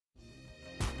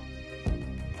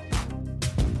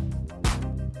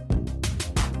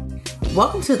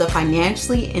Welcome to the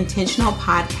Financially Intentional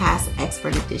Podcast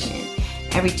Expert Edition.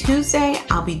 Every Tuesday,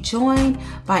 I'll be joined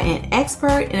by an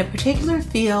expert in a particular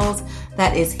field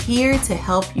that is here to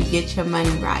help you get your money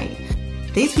right.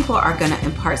 These people are going to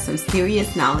impart some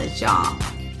serious knowledge, y'all.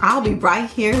 I'll be right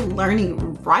here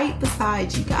learning right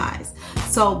beside you guys.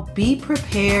 So be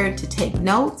prepared to take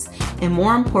notes and,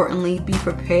 more importantly, be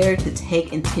prepared to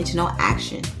take intentional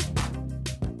action.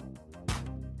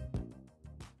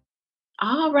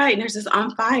 All right, Nurses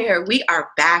on Fire. We are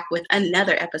back with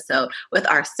another episode with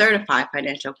our certified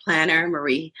financial planner,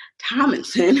 Marie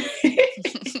Tomlinson.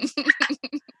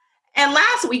 And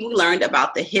last week, we learned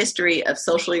about the history of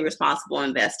socially responsible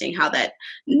investing, how that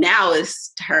now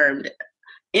is termed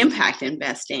impact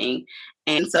investing.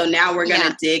 And so now we're going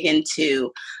to dig into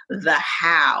the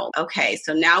how. Okay,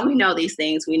 so now we know these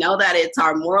things. We know that it's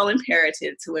our moral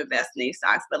imperative to invest in these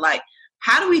stocks, but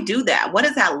how do we do that? What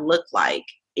does that look like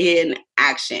in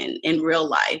action, in real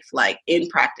life, in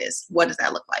practice? What does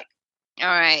that look like? All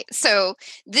right. So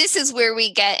this is where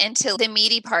we get into the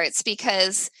meaty parts,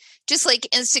 because just like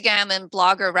Instagram and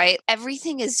Blogger, right?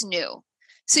 Everything is new.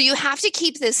 So you have to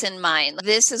keep this in mind.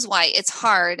 This is why it's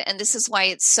hard, and this is why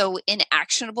it's so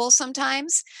inactionable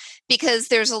sometimes, because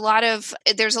there's a lot of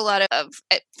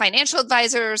financial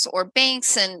advisors or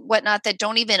banks and whatnot that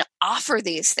don't even offer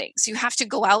these things. You have to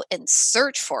go out and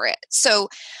search for it. So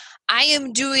I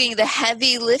am doing the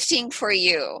heavy lifting for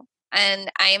you, and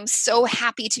I am so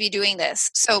happy to be doing this.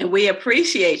 And we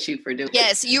appreciate you for doing it.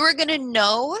 Yes, you are going to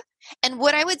know. And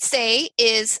what I would say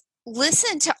is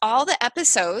listen to all the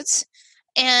episodes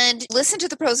and listen to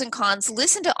the pros and cons,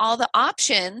 listen to all the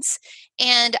options,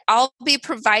 and I'll be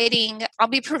providing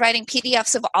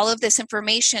PDFs of all of this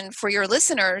information for your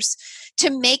listeners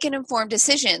to make an informed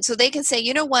decision. So they can say,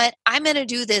 you know what, I'm going to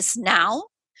do this now,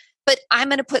 but I'm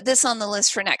going to put this on the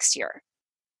list for next year.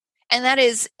 And that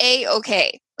is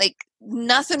A-okay.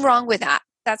 Nothing wrong with that.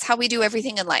 That's how we do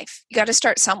everything in life. You got to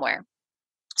start somewhere.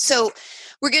 So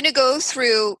we're going to go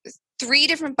through 3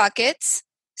 different buckets: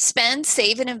 spend,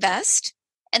 save, and invest.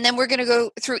 And then we're going to go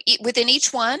through within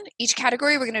each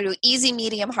category, we're going to do easy,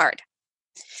 medium, hard.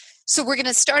 So we're going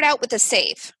to start out with a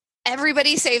save.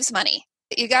 Everybody saves money.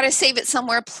 You got to save it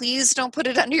somewhere. Please don't put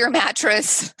it under your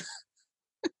mattress.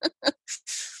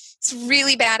 It's a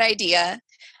really bad idea.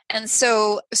 And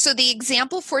so the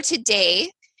example for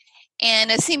today,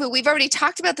 and Asima, we've already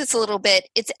talked about this a little bit,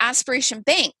 it's Aspiration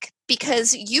Bank,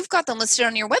 because you've got them listed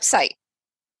on your website,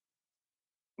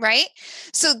 right?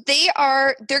 So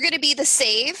they're going to be the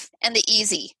save and the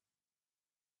easy.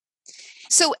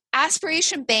 So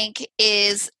Aspiration Bank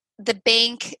is the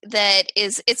bank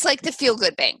it's like the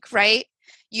feel-good bank, right?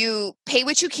 You pay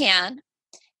what you can,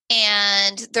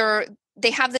 and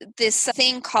they have this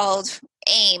thing called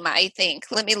AIM, I think.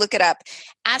 Let me look it up.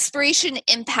 Aspiration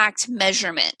Impact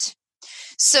Measurement.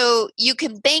 So you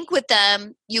can bank with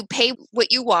them. You pay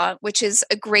what you want, which is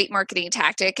a great marketing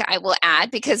tactic, I will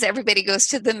add, because everybody goes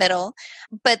to the middle.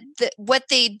 But what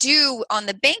they do on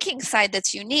the banking side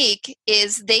that's unique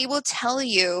is they will tell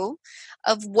you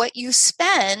of what you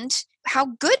spend, how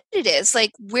good it is,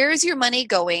 where's your money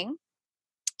going?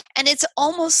 And it's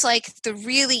almost like the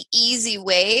really easy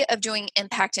way of doing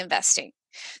impact investing.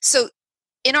 So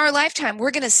in our lifetime,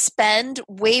 we're going to spend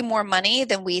way more money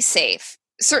than we save.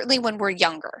 Certainly when we're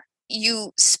younger.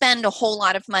 You spend a whole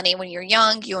lot of money when you're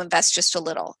young, you invest just a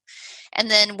little.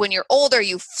 And then when you're older,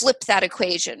 you flip that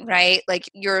equation, right?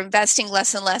 You're investing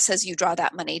less and less as you draw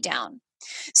that money down.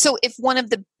 So if one of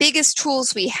the biggest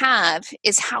tools we have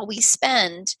is how we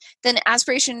spend, then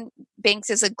Aspiration Banks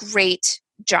does a great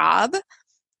job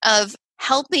of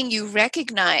helping you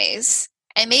recognize,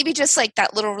 and maybe just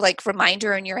that little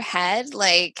reminder in your head,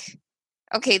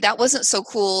 okay, that wasn't so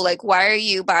cool. Why are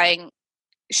you buying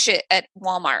shit at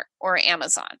Walmart or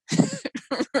Amazon?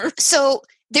 So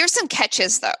there's some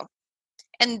catches though.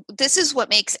 And this is what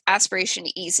makes Aspiration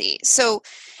easy. So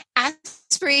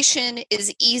Aspiration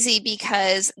is easy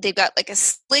because they've got a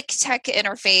slick tech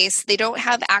interface. They don't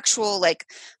have actual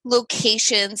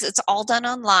locations. It's all done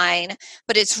online,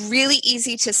 but it's really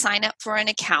easy to sign up for an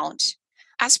account.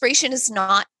 Aspiration is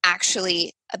not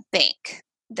actually a bank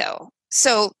though.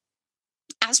 So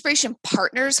Aspiration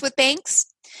partners with banks.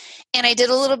 And I did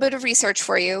a little bit of research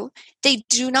for you. They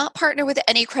do not partner with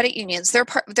any credit unions. They're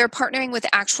partnering with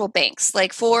actual banks,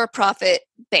 for-profit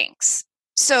banks.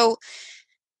 So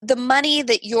the money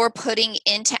that you're putting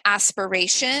into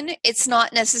Aspiration, it's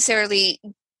not necessarily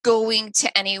going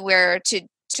to anywhere to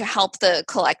help the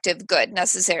collective good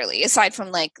necessarily, aside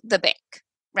from the bank,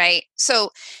 right?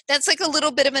 So that's a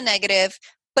little bit of a negative,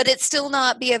 but it's still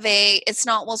not B of A, it's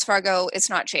not Wells Fargo, it's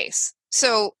not Chase.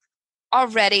 So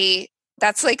already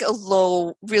That's like a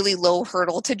really low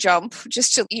hurdle to jump.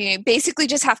 Just to, basically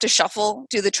just have to shuffle,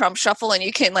 do the Trump shuffle, and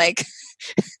you can like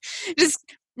just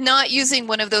not using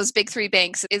one of those big three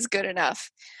banks is good enough.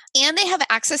 And they have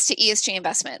access to ESG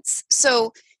investments.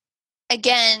 So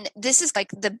again, this is like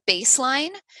the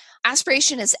baseline.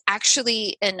 Aspiration is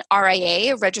actually an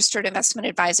RIA, a registered investment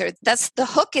advisor. That's the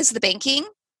hook is the banking.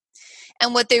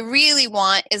 And what they really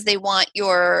want is they want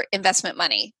your investment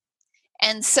money.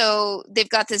 And so they've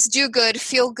got this do good,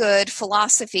 feel good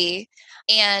philosophy.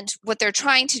 And what they're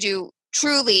trying to do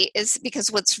truly is,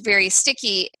 because what's very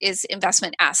sticky is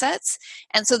investment assets.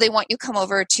 And so they want you to come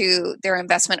over to their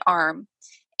investment arm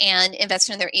and invest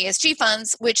in their ESG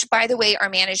funds, which, by the way, are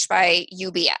managed by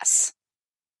UBS.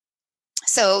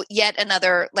 So yet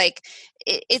another, like,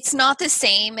 it's not the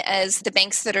same as the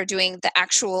banks that are doing the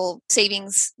actual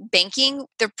savings banking.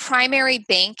 Their primary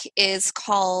bank is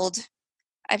called,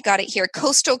 I've got it here,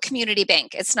 Coastal Community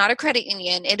Bank. It's not a credit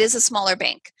union. It is a smaller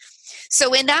bank.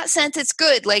 So in that sense, it's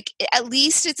good. Like, at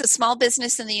least it's a small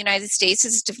business in the United States.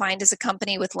 It's defined as a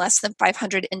company with less than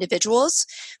 500 individuals,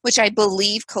 which I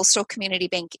believe Coastal Community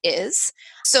Bank is.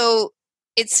 So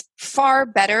it's far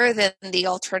better than the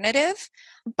alternative.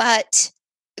 But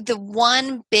the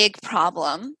one big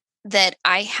problem that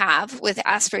I have with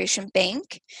Aspiration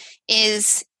Bank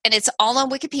is, and it's all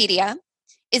on Wikipedia,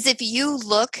 is if you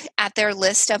look at their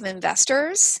list of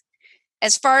investors,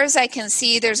 as far as I can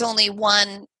see, there's only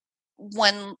one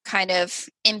kind of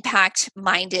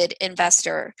impact-minded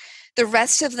investor. The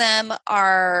rest of them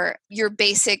are your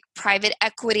basic private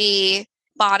equity,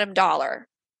 bottom dollar.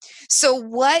 So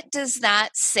what does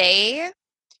that say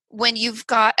when you've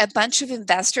got a bunch of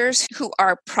investors who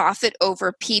are profit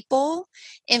over people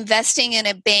investing in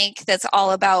a bank that's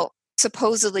all about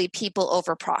supposedly people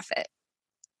over profit?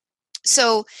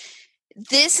 So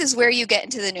this is where you get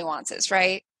into the nuances,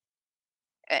 right?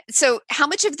 So how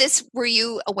much of this were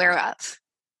you aware of?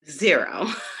 Zero.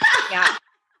 Yeah.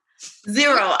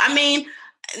 Zero. I mean,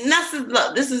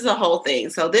 this is the whole thing.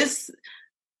 So this,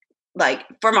 like,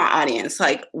 for my audience,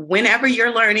 like, whenever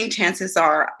you're learning, chances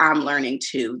are I'm learning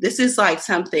too. This is like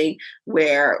something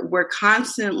where we're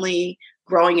constantly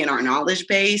growing in our knowledge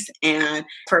base. And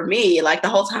for me, like, the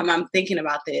whole time I'm thinking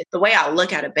about this, the way I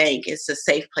look at a bank is a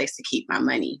safe place to keep my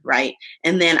money, right?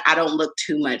 And then I don't look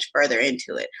too much further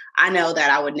into it. I know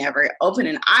that I would never open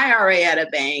an IRA at a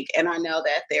bank, and I know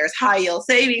that there's high yield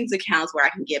savings accounts where I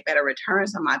can get better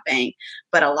returns on my bank.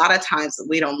 But a lot of times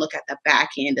we don't look at the back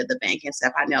end of the bank and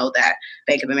stuff. I know that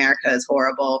Bank of America is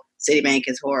horrible. Citibank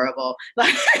is horrible.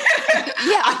 Like,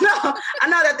 Yeah. I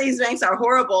know that these banks are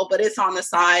horrible, but it's on the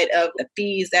side of the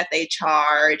fees that they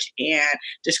charge and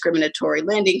discriminatory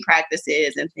lending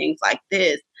practices and things like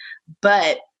this.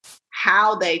 But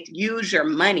how they use your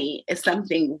money is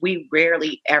something we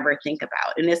rarely ever think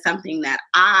about. And it's something that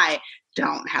I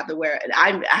don't have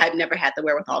I've never had the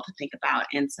wherewithal to think about.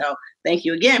 And so thank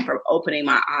you again for opening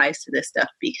my eyes to this stuff,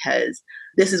 because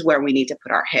this is where we need to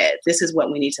put our heads. This is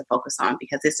what we need to focus on,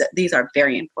 because these are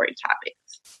very important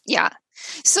topics. Yeah.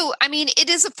 So, I mean, it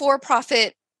is a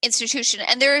for-profit institution,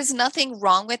 and there is nothing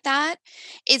wrong with that.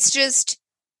 It's just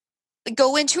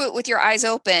go into it with your eyes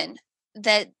open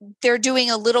that they're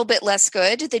doing a little bit less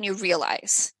good than you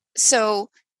realize. So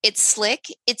it's slick.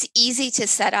 It's easy to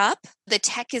set up. The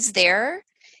tech is there.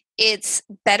 It's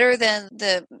better than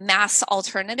the mass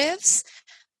alternatives,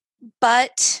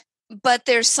 but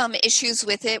there's some issues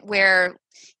with it where,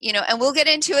 and we'll get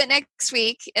into it next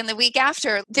week and the week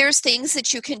after. There's things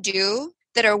that you can do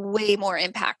that are way more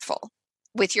impactful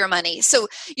with your money. So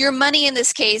your money in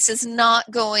this case is not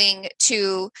going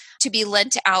to be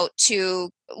lent out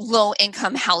to low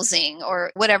income housing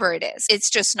or whatever it is. It's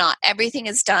just not. Everything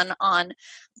is done on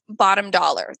bottom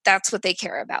dollar. That's what they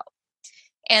care about.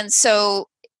 And so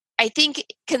I think,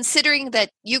 considering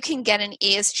that you can get an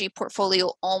ESG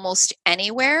portfolio almost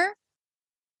anywhere,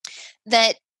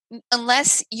 that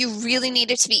unless you really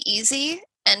need it to be easy,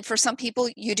 and for some people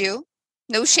you do,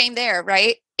 no shame there,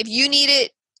 right? If you need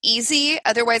it easy,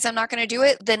 otherwise I'm not going to do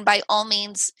it, then by all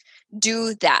means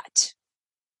do that.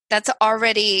 That's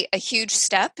already a huge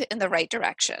step in the right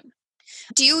direction.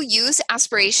 Do you use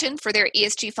Aspiration for their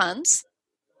ESG funds?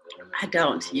 I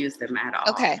don't use them at all.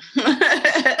 Okay.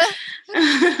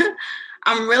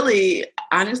 I'm really,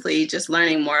 honestly, just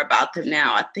learning more about them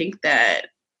now. I think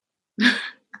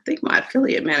my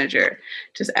affiliate manager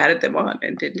just added them on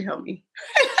and didn't tell me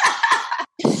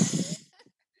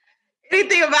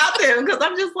anything about them, because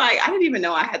I'm just like, I didn't even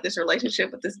know I had this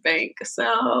relationship with this bank.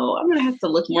 So I'm going to have to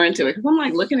look more into it, because I'm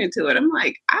like looking into it. I'm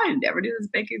like, I never knew this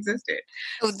bank existed.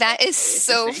 Oh, that is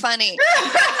so funny.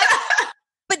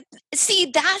 But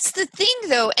see, that's the thing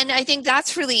though. And I think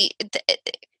that's really,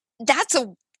 that's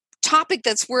a topic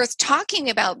that's worth talking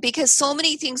about, because so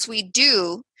many things we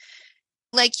do,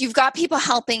 like you've got people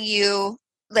helping you,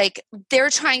 like they're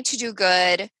trying to do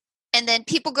good. And then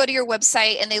people go to your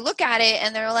website and they look at it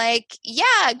and they're like,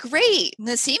 yeah, great.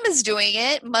 Naseem is doing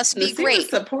it. Must be Naseem great. is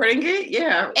supporting it.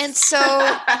 Yeah. And so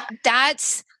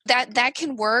that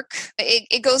can work.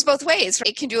 It goes both ways.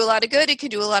 It can do a lot of good. It can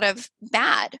do a lot of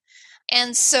bad.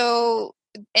 And so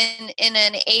in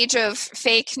an age of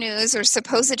fake news or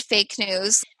supposed fake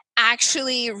news,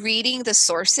 actually reading the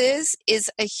sources is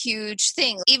a huge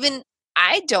thing. Even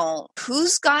I don't.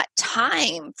 Who's got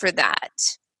time for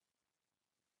that?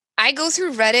 I go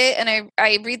through Reddit and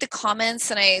I read the comments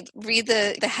and I read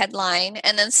the headline,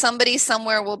 and then somebody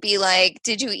somewhere will be like,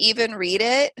 did you even read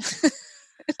it?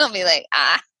 I'll be like,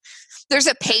 there's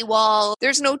a paywall.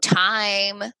 There's no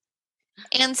time.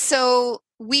 And so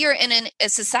we are in a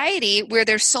society where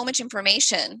there's so much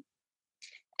information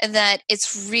that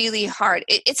it's really hard.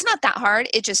 It's not that hard.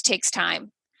 It just takes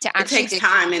time to actually. It takes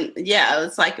time. And yeah,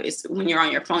 it's when you're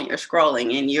on your phone, you're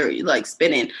scrolling and you're like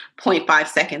spending 0.5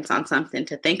 seconds on something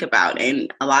to think about.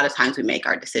 And a lot of times we make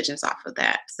our decisions off of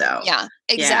that. So yeah,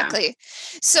 exactly.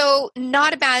 Yeah. So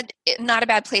not a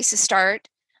bad place to start.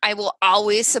 I will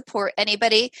always support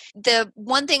anybody. The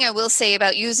one thing I will say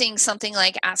about using something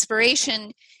like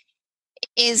Aspiration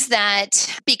is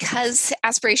that because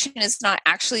Aspiration is not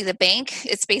actually the bank,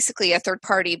 it's basically a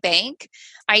third-party bank.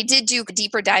 I did do a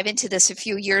deeper dive into this a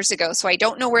few years ago, so I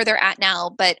don't know where they're at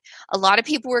now, but a lot of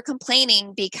people were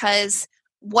complaining because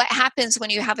what happens when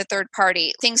you have a third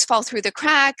party? Things fall through the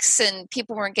cracks and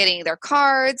people weren't getting their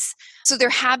cards. So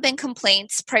there have been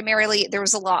complaints. Primarily, there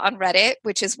was a lot on Reddit,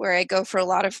 which is where I go for a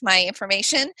lot of my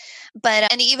information,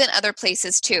 and even other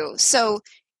places too. So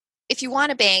if you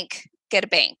want a bank, get a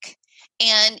bank.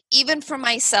 And even for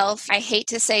myself, I hate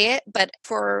to say it, but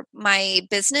for my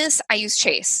business, I use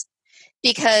Chase,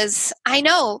 because I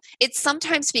know it's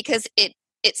sometimes because it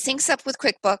syncs up with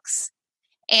QuickBooks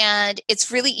and it's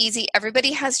really easy.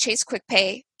 Everybody has Chase Quick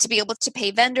Pay to be able to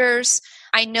pay vendors.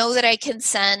 I know that I can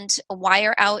send a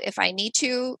wire out if I need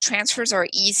to. Transfers are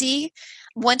easy.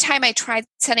 One time I tried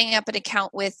setting up an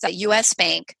account with a US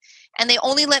bank, and they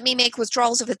only let me make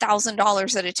withdrawals of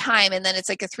 $1,000 at a time, and then it's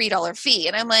like a $3 fee.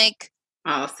 And I'm like,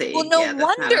 oh, see. Well, no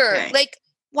wonder. Okay. Like,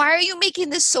 why are you making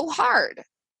this so hard?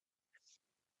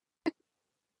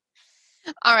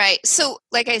 All right. So,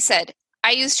 like I said,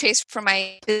 I use Chase for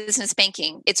my business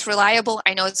banking. It's reliable.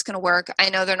 I know it's going to work. I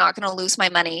know they're not going to lose my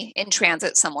money in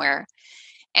transit somewhere.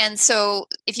 And so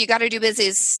if you got to do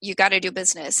business, you got to do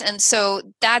business. And so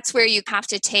that's where you have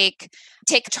to take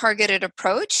a targeted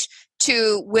approach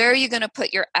to where are you going to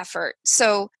put your effort.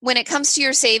 So when it comes to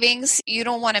your savings, you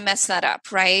don't want to mess that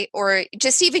up, right? Or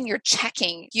just even your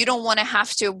checking, you don't want to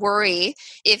have to worry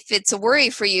if it's a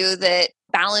worry for you that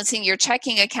balancing your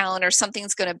checking account or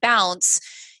something's going to bounce.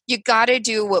 You got to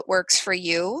do what works for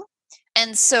you.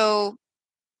 And so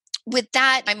with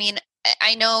that, I mean,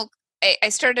 I know I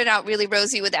started out really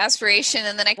rosy with Aspiration,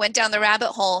 and then I went down the rabbit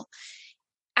hole.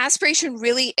 Aspiration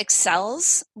really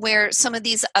excels where some of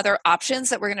these other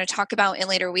options that we're going to talk about in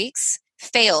later weeks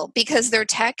fail, because their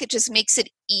tech, it just makes it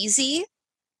easy.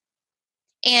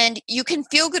 And you can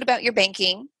feel good about your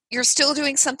banking. You're still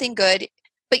doing something good,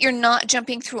 but you're not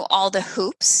jumping through all the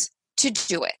hoops to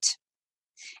do it.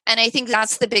 And I think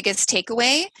that's the biggest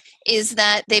takeaway, is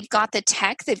that they've got the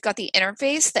tech, they've got the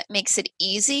interface that makes it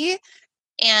easy.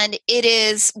 And it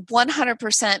is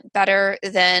 100% better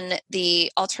than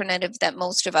the alternative that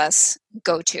most of us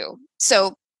go to.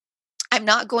 So I'm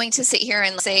not going to sit here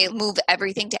and say move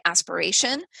everything to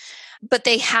Aspiration, but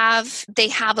they have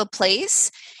a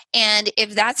place. And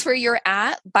if that's where you're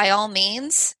at, by all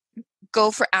means,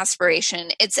 go for Aspiration.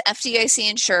 It's FDIC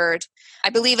insured, I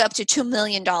believe up to $2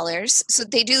 million. So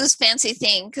they do this fancy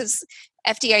thing, because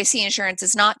FDIC insurance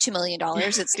is not $2 million.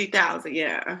 It's 50,000,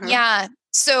 yeah. Uh-huh. Yeah.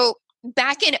 So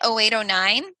back in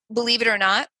 0809, believe it or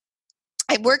not,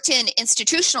 I worked in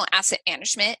institutional asset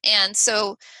management. And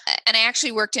I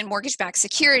actually worked in mortgage-backed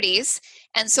securities.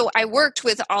 And so I worked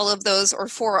with all of those, or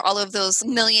for all of those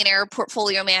millionaire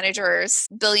portfolio managers,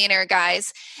 billionaire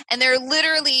guys. And they're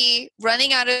literally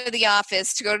running out of the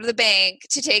office to go to the bank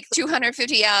to take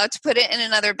 $250 out to put it in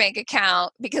another bank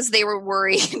account, because they were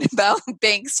worried about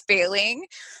banks failing,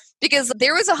 because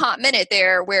there was a hot minute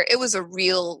there where it was a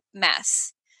real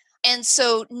mess. And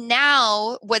so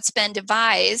now what's been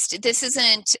devised,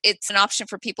 it's an option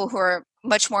for people who are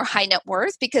much more high net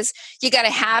worth, because you got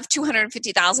to have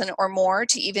 250,000 or more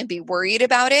to even be worried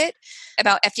about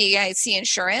FDIC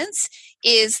insurance.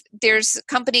 Is there's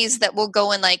companies that will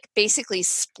go and like basically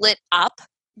split up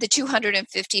the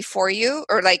 250 for you,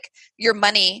 or like your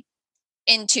money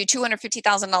into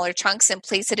 $250,000 chunks and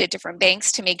place it at different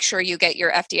banks to make sure you get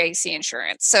your FDIC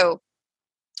insurance. So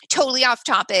totally off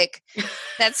topic.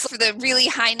 That's for the really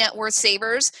high net worth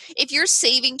savers. If you're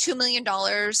saving $2 million,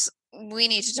 we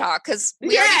need to talk, because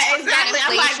we already talked about inflation.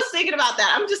 I'm like, just thinking about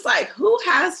that. I'm just like, who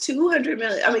has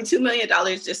 $2 million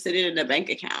just sitting in a bank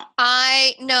account?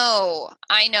 I know.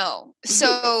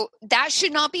 So that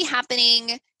should not be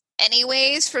happening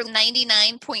anyways for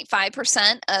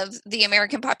 99.5% of the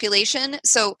American population.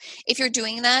 So if you're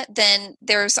doing that, then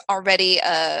there's already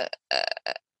a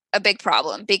big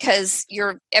problem, because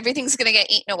everything's going to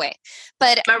get eaten away.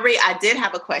 But Marie, I did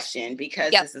have a question,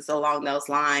 because this is along those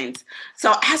lines.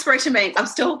 So Aspiration Bank, I'm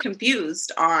still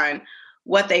confused on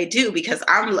what they do, because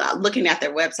I'm looking at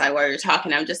their website while you're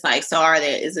talking. I'm just like, so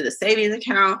is it a savings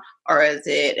account or is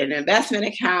it an investment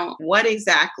account? What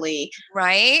exactly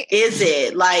is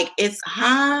it? Like,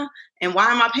 and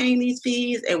why am I paying these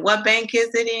fees? And what bank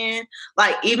is it in?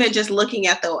 Like, even just looking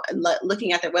at their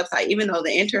website, even though the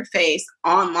interface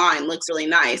online looks really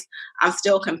nice, I'm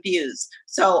still confused.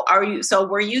 So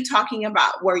were you talking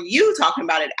about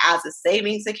it as a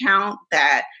savings account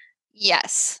that?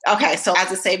 Yes. Okay. So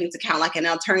as a savings account, like an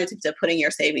alternative to putting your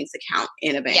savings account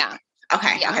in a bank. Yeah.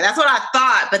 Okay. Yeah. Okay. That's what I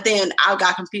thought. But then I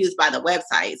got confused by the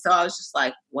website. So I was just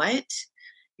like, what?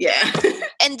 Yeah.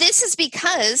 And this is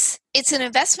because it's an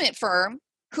investment firm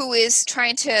who is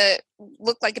trying to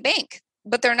look like a bank,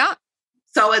 but they're not.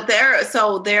 So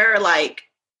their like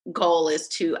role is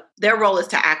to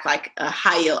act like a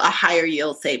higher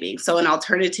yield savings. So an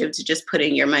alternative to just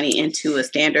putting your money into a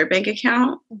standard bank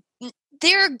account.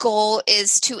 Their goal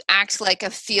is to act like a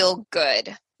feel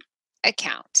good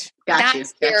account. Got you.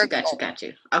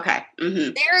 Okay.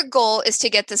 Mm-hmm. Their goal is to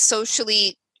get the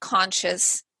socially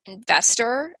conscious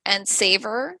investor and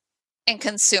saver and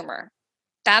consumer.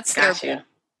 That's their goal.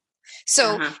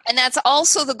 So, and that's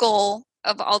also the goal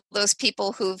of all those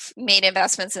people who've made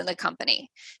investments in the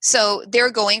company. So they're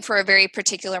going for a very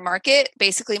particular market,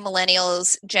 basically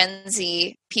millennials, Gen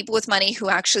Z, people with money who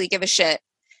actually give a shit.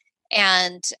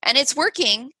 And it's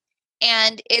working,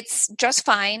 and it's just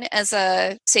fine as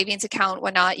a savings account,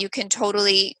 whatnot. You can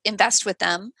totally invest with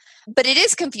them. But it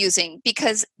is confusing,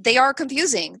 because they are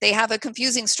confusing. They have a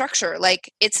confusing structure.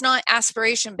 Like, it's not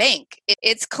Aspiration Bank.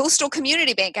 It's Coastal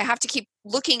Community Bank. I have to keep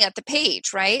looking at the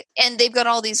page, right? And they've got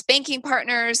all these banking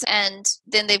partners, and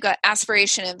then they've got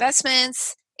Aspiration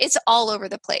Investments. It's all over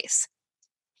the place.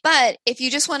 But if you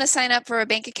just want to sign up for a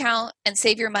bank account and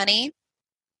save your money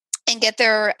and get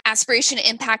their aspiration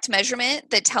impact measurement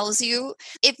that tells you,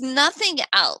 if nothing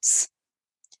else,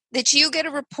 that you get a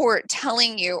report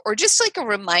telling you, or just like a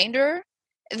reminder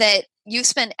that you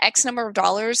spend X number of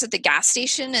dollars at the gas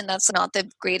station, and that's not the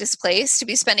greatest place to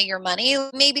be spending your money,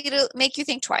 maybe it'll make you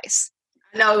think twice.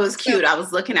 No, it was cute. I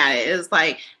was looking at it. It was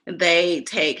like they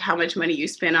take how much money you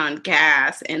spend on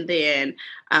gas, and then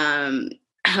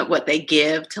what they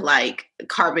give to like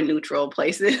carbon neutral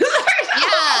places.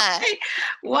 Yeah.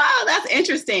 Wow, that's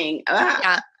interesting.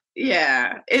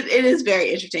 Yeah, it is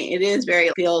very interesting. It is very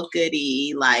feel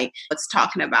goody. Like, it's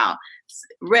talking about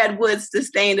redwood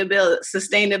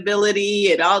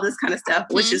sustainability and all this kind of stuff,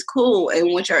 which is cool,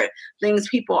 and which are things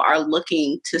people are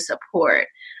looking to support.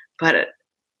 But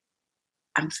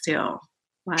I'm still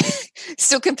like,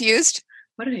 still confused.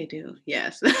 What do they do?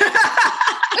 Yes.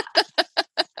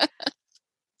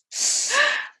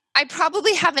 I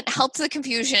probably haven't helped the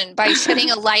confusion by shedding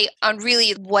a light on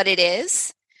really what it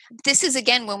is. This is,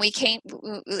 again,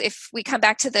 if we come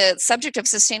back to the subject of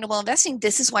sustainable investing,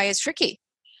 this is why it's tricky.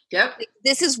 Yep.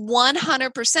 This is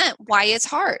 100% why it's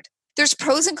hard. There's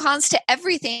pros and cons to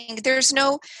everything.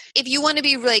 If you want to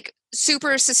be like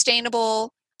super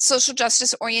sustainable, social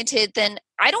justice oriented, then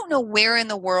I don't know where in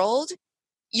the world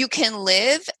you can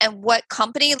live and what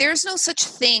company. There's no such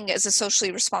thing as a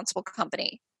socially responsible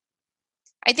company.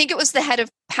 I think it was the head of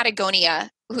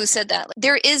Patagonia who said that.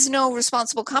 There is no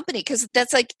responsible company, because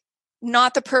that's like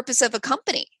not the purpose of a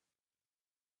company.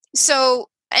 So,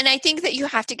 and I think that you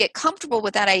have to get comfortable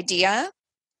with that idea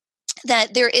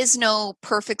that there is no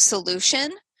perfect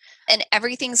solution and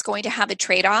everything's going to have a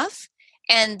trade-off.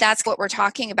 And that's what we're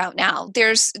talking about now.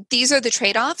 These are the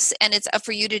trade-offs, and it's up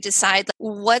for you to decide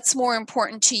what's more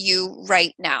important to you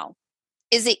right now.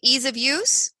 Is it ease of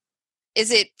use? Is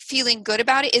it feeling good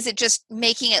about it? Is it just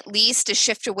making at least a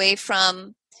shift away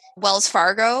from Wells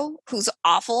Fargo, who's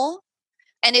awful?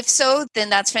 And if so, then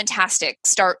that's fantastic.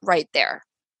 Start right there.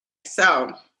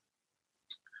 So,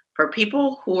 for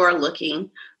people who are looking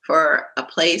for a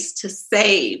place to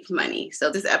save money,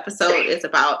 so this episode is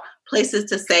about places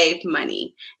to save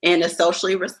money in a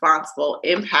socially responsible,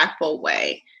 impactful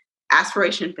way,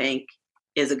 Aspiration Bank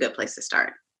is a good place to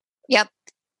start. Yep.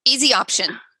 Easy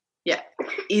option. Yeah.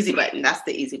 Easy button. That's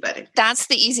the easy button. That's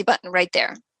the easy button right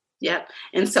there. Yep.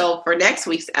 And so for next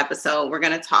week's episode, we're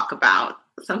going to talk about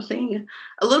something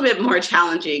a little bit more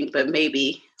challenging, but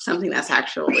maybe something that's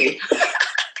actually.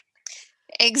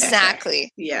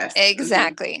 Exactly. Yes.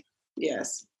 Exactly. Mm-hmm.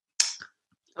 Yes.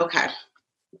 Okay.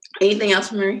 Anything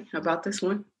else, Marie, about this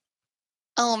one?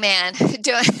 Oh, man.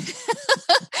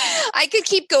 I could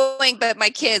keep going, but my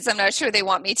kids, I'm not sure they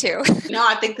want me to. No,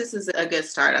 I think this is a good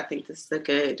start. I think this is a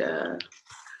good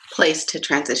place to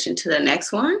transition to the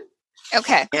next one.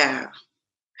 Okay. Yeah.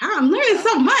 I'm learning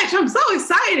so much. I'm so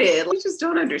excited. We just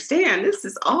don't understand. This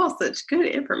is all such good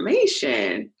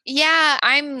information. Yeah,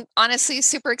 I'm honestly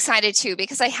super excited too,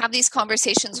 because I have these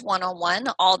conversations one-on-one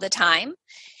all the time. And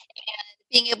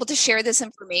being able to share this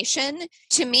information,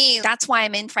 to me, that's why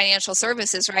I'm in financial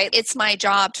services, right? It's my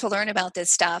job to learn about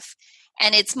this stuff.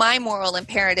 And it's my moral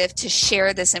imperative to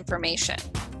share this information.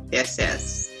 Yes.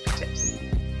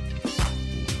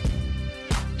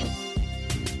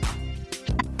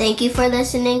 Thank you for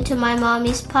listening to my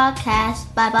mommy's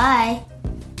podcast. Bye-bye.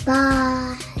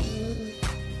 Bye.